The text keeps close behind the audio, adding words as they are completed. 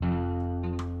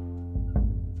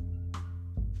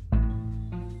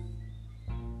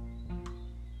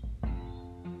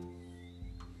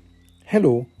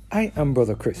Hello, I am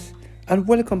Brother Chris, and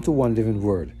welcome to One Living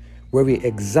Word, where we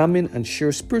examine and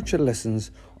share spiritual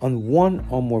lessons on one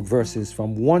or more verses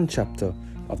from one chapter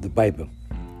of the Bible.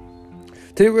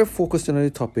 Today we're focused on the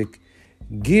topic,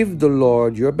 Give the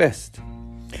Lord Your Best,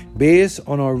 based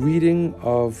on our reading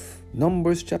of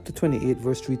Numbers chapter 28,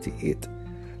 verse 3 to 8.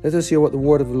 Let us hear what the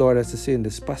word of the Lord has to say in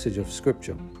this passage of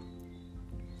Scripture.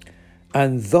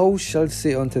 And thou shalt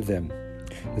say unto them,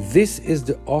 This is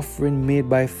the offering made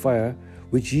by fire,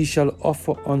 which ye shall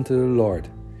offer unto the Lord.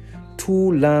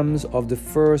 2 lambs of the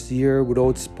first year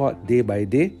without spot day by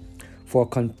day, for a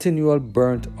continual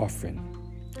burnt offering.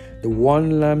 The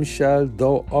 1 lamb shalt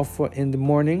thou offer in the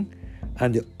morning,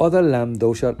 and the other lamb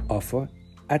thou shalt offer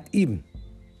at even.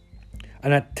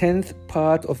 And a 10th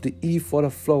part of the ephah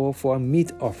of flour for a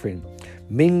meat offering,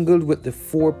 mingled with the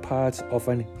 4 parts of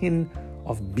an hin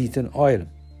of beaten oil.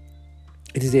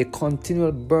 It is a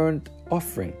continual burnt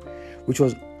offering, which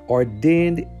was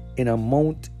ordained in a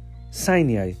Mount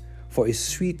Sinai for a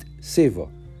sweet savour,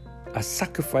 a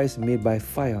sacrifice made by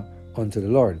fire unto the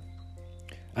Lord.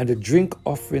 And the drink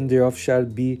offering thereof shall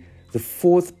be the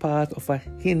 4th part of a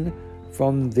hin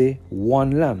from the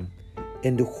 1 lamb.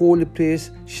 In the holy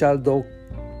place shalt thou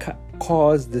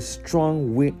cause the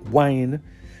strong wine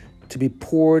to be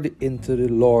poured into the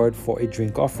Lord for a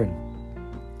drink offering.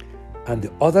 And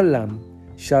the other lamb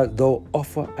shalt thou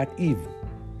offer at eve,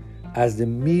 as the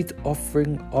meat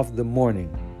offering of the morning,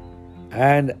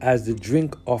 and as the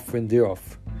drink offering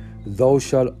thereof. Thou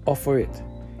shalt offer it,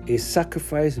 a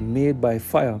sacrifice made by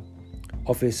fire,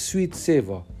 of a sweet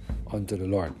savour unto the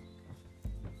Lord.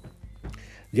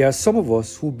 There are some of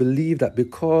us who believe that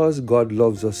because God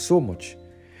loves us so much,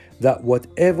 that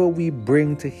whatever we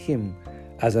bring to Him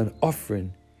as an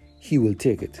offering, He will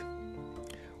take it.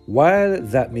 While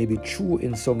that may be true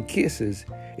in some cases,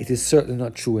 it is certainly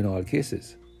not true in all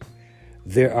cases.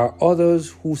 There are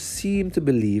others who seem to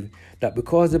believe that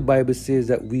because the Bible says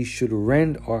that we should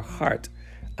rend our heart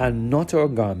and not our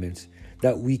garments,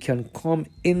 that we can come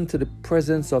into the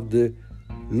presence of the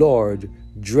Lord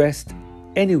dressed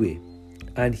anyway,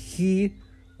 and He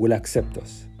will accept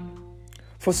us.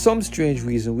 For some strange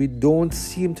reason, we don't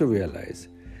seem to realize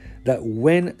that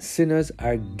when sinners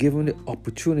are given the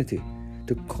opportunity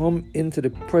to come into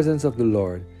the presence of the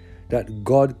Lord, that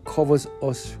God covers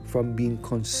us from being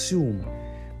consumed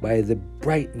by the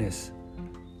brightness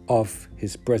of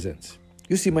His presence.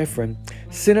 You see, my friend,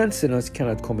 sin and sinners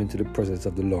cannot come into the presence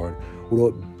of the Lord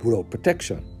without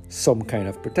protection, some kind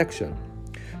of protection.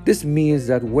 This means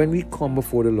that when we come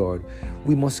before the Lord,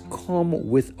 we must come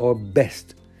with our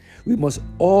best. We must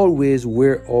always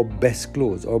wear our best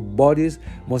clothes. Our bodies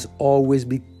must always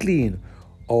be clean.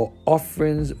 Our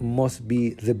offerings must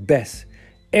be the best.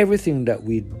 Everything that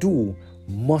we do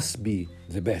must be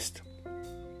the best.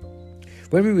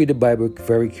 When we read the Bible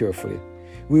very carefully,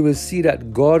 we will see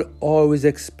that God always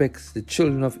expects the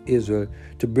children of Israel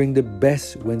to bring the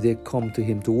best when they come to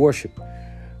Him to worship.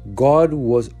 God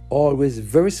was always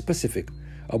very specific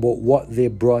about what they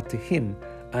brought to Him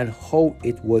and how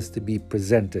it was to be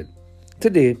presented.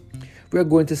 Today, we are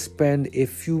going to spend a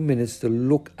few minutes to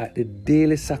look at the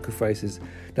daily sacrifices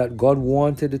that God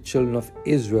wanted the children of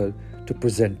Israel to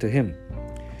present to Him.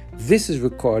 This is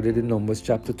recorded in Numbers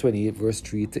chapter 28, verse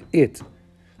 3 to 8.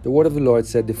 The word of the Lord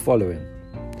said the following,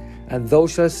 And thou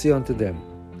shalt say unto them,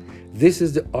 This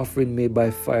is the offering made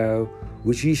by fire,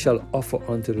 which ye shall offer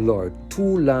unto the Lord,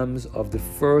 2 lambs of the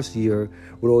first year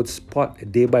without spot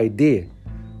day by day,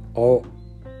 or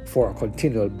for a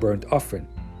continual burnt offering.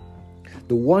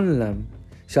 The 1 lamb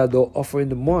shalt thou offer in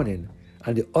the morning,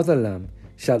 and the other lamb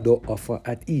shalt thou offer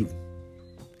at eve.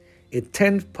 A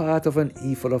 10th part of an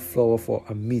ephah of flour for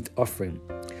a meat offering,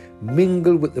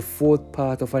 mingled with the 4th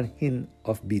part of an hin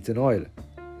of beaten oil.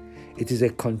 It is a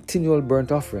continual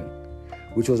burnt offering,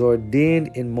 which was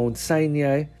ordained in Mount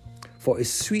Sinai for a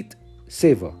sweet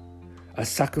savour, a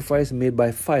sacrifice made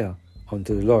by fire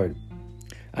unto the Lord.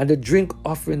 And the drink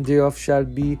offering thereof shall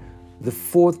be the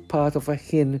 4th part of a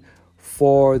hin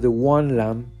for the 1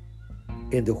 lamb.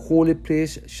 In the holy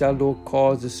place shall thou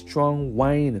cause the strong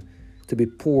wine to be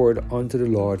poured unto the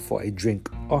Lord for a drink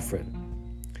offering.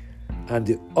 And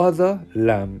the other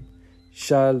lamb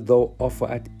shall thou offer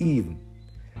at eve,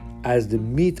 as the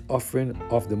meat offering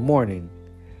of the morning,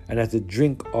 and as the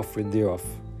drink offering thereof.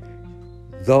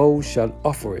 Thou shalt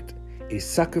offer it, a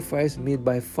sacrifice made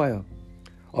by fire,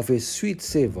 of a sweet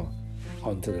savour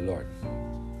unto the Lord.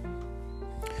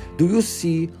 Do you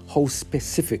see how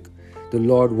specific the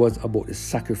Lord was about the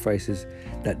sacrifices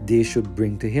that they should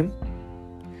bring to Him?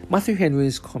 Matthew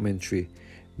Henry's commentary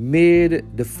made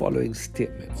the following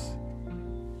statements,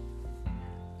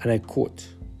 and I quote,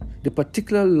 the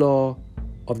particular law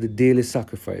of the daily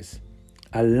sacrifice,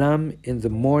 a lamb in the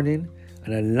morning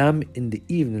and a lamb in the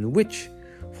evening, which,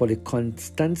 for the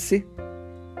constancy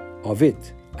of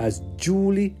it, as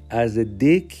duly as the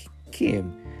day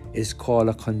came, is called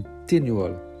a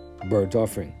continual burnt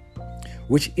offering,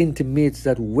 which intimates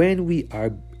that when we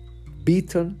are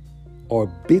beaten or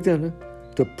bidden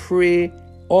to pray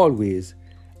always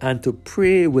and to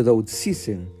pray without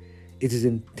ceasing, it is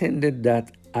intended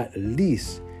that at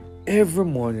least every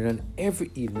morning and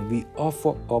every evening we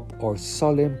offer up our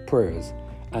solemn prayers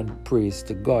and praise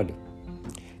to God.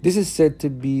 This is said to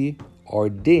be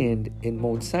ordained in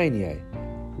Mount Sinai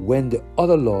when the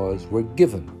other laws were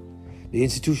given. The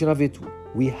institution of it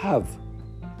we have.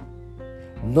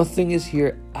 Nothing is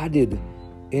here added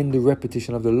in the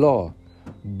repetition of the law,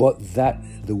 but that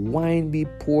the wine be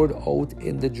poured out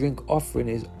in the drink offering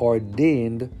is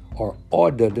ordained or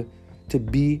ordered to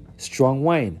be strong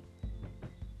wine.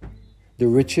 The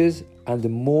richest and the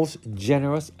most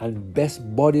generous and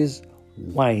best bodies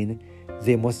wine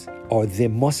they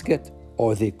must get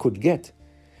or they could get,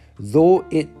 though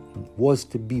it was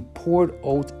to be poured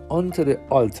out onto the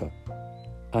altar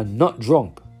and not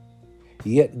drunk,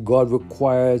 yet God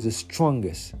requires the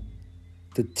strongest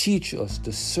to teach us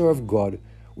to serve God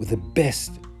with the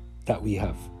best that we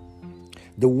have.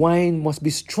 The wine must be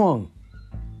strong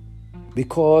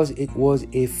because it was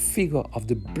a figure of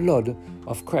the blood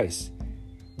of Christ,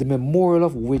 the memorial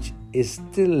of which is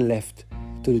still left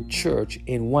to the church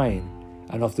in wine,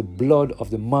 and of the blood of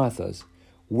the martyrs,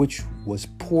 which was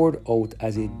poured out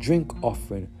as a drink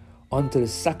offering unto the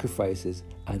sacrifices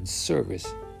and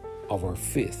service of our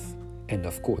faith. End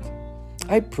of quote.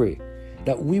 I pray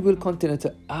that we will continue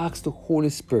to ask the Holy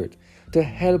Spirit to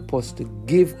help us to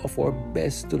give of our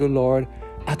best to the Lord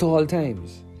at all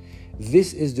times.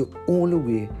 This is the only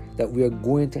way that we are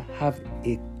going to have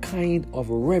a kind of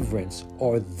reverence,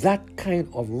 or that kind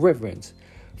of reverence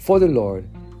for the Lord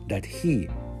that He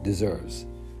deserves.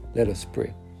 Let us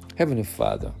pray. Heavenly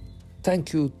Father,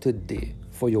 thank you today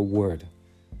for your word.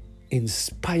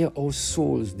 Inspire our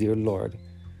souls, dear Lord,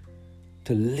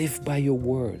 to live by your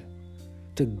word,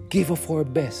 to give of our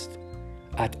best.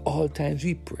 At all times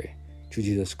we pray, through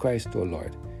Jesus Christ our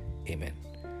Lord. Amen.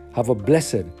 Have a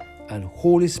blessed and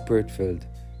Holy Spirit-filled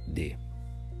day.